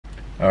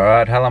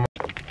Alright, hello.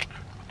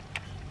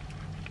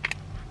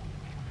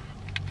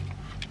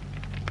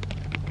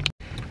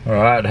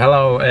 Alright,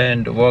 hello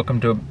and welcome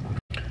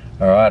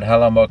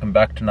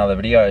back to another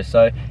video.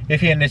 So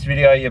if you're in this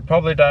video, you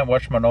probably don't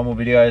watch my normal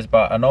videos,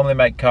 but I normally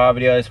make car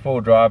videos, full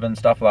drive and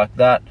stuff like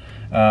that.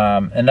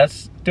 And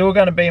that's still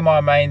going to be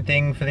my main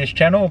thing for this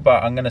channel,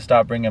 but I'm going to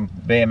start bringing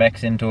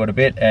BMX into it a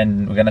bit,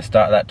 and we're going to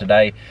start that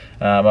today.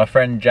 My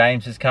friend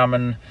James is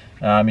coming.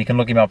 You can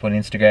look him up on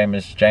Instagram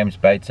as James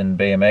Bates and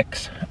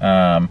BMX.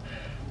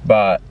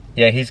 But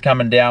yeah, he's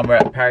coming down. We're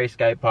at Parry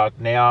skatepark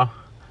now.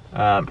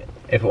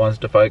 If it wants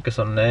to focus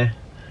on there.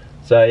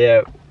 So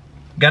yeah,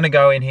 gonna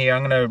go in here.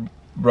 I'm gonna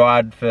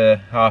ride for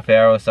half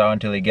hour or so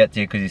until he gets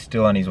here, because he's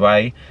still on his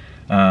way.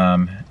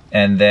 And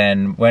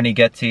then when he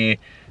gets here,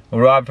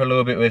 we'll ride for a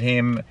little bit with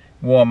him,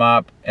 warm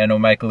up, and we'll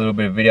make a little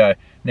bit of video.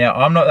 Now,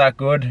 I'm not that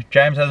good.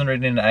 James hasn't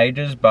ridden in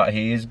ages, but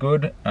he is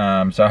good.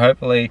 So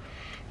hopefully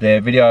the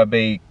video will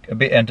be a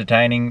bit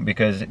entertaining,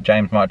 because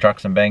James might truck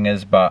some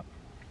bangers, but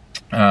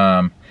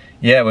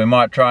yeah, we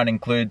might try and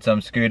include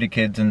some scooter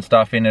kids and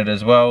stuff in it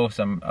as well,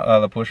 some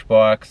other push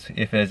bikes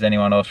if there's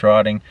anyone else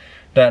riding.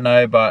 Don't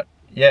know, but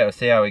yeah, we'll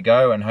see how we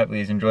go, and hopefully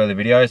you enjoy the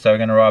video. So we're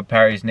going to ride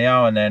Parry's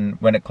now, and then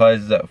when it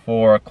closes at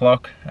 4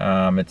 o'clock,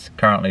 it's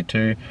currently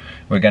 2,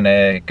 we're going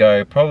to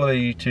go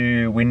probably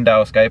to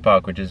Windage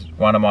skatepark, which is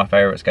one of my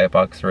favourite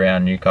skateparks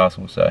around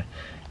Newcastle. So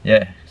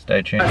yeah,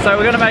 stay tuned. So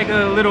we're going to make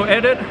a little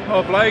edit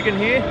of Logan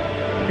here.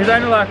 He's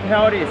only like,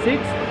 how old are you,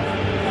 6?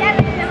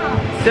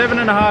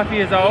 7.5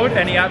 years old,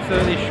 and he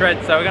absolutely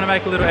shreds. So we're going to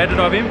make a little edit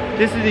of him.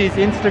 This is his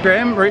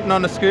Instagram written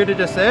on the scooter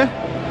just there.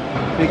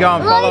 If you go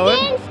and follow it.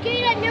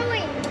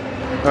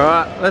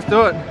 Alright, let's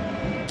do it.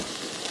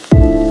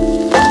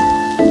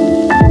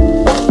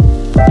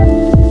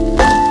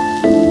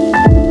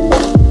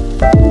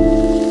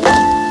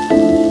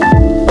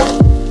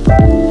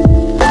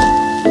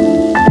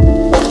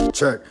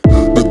 Check.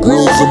 The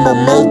grills in my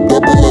mouth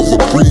double as a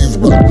breeze.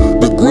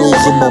 The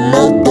grills in my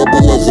mouth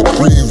double as a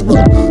breeze.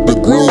 The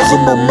grills in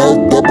my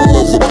mouth double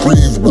as a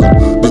breeze.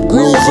 The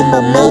grills in my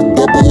mouth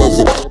double as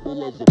a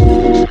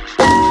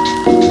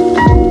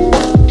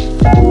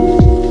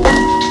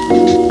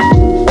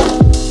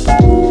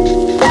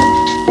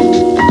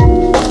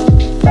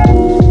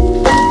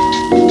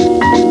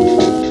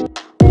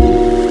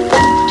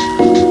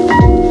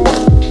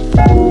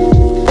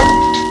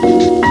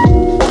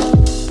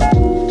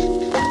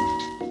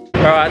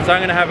Alright, so I'm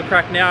going to have a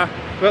crack now.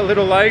 We've got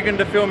little Logan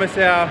to film us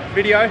our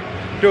video,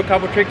 do a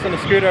couple tricks on the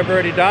scooter I've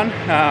already done,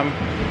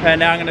 and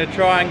now I'm going to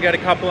try and get a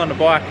couple on the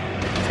bike.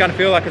 It's going to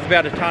feel like it's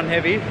about a ton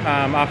heavy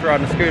after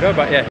riding a scooter,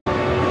 but yeah.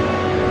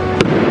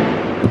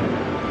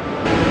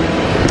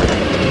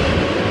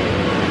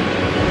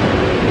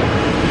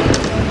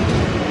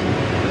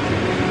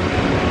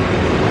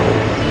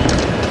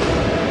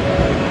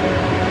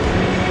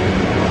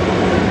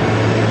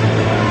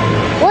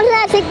 What did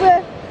that take,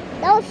 bro?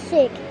 That was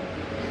sick.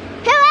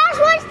 Who else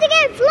wants to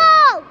get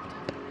flogged?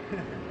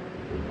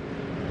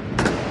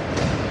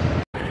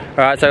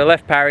 Alright, so we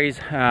left Parry's.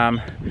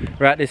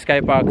 We're at this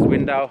skatepark's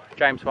window.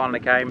 James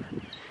finally came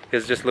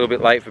because it's just a little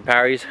bit late for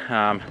Parry's.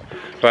 But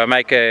I'll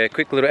make a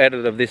quick little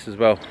edit of this as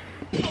well.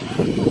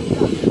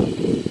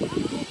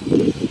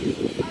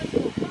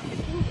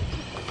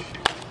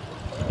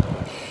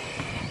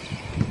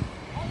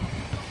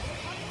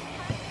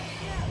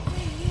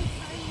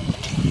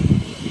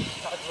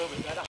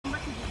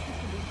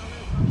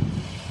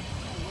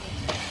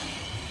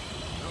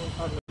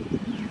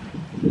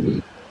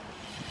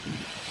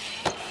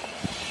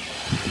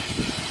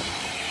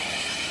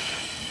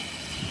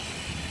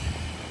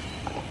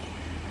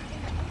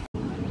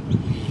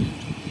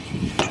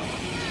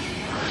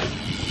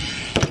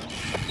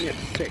 Yeah,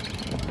 sick.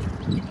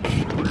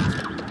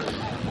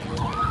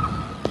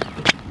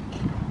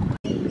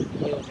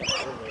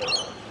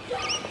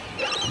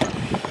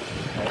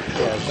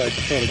 Yeah, so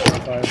just sort of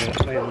jump over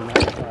it, land on that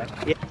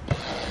side. Yeah.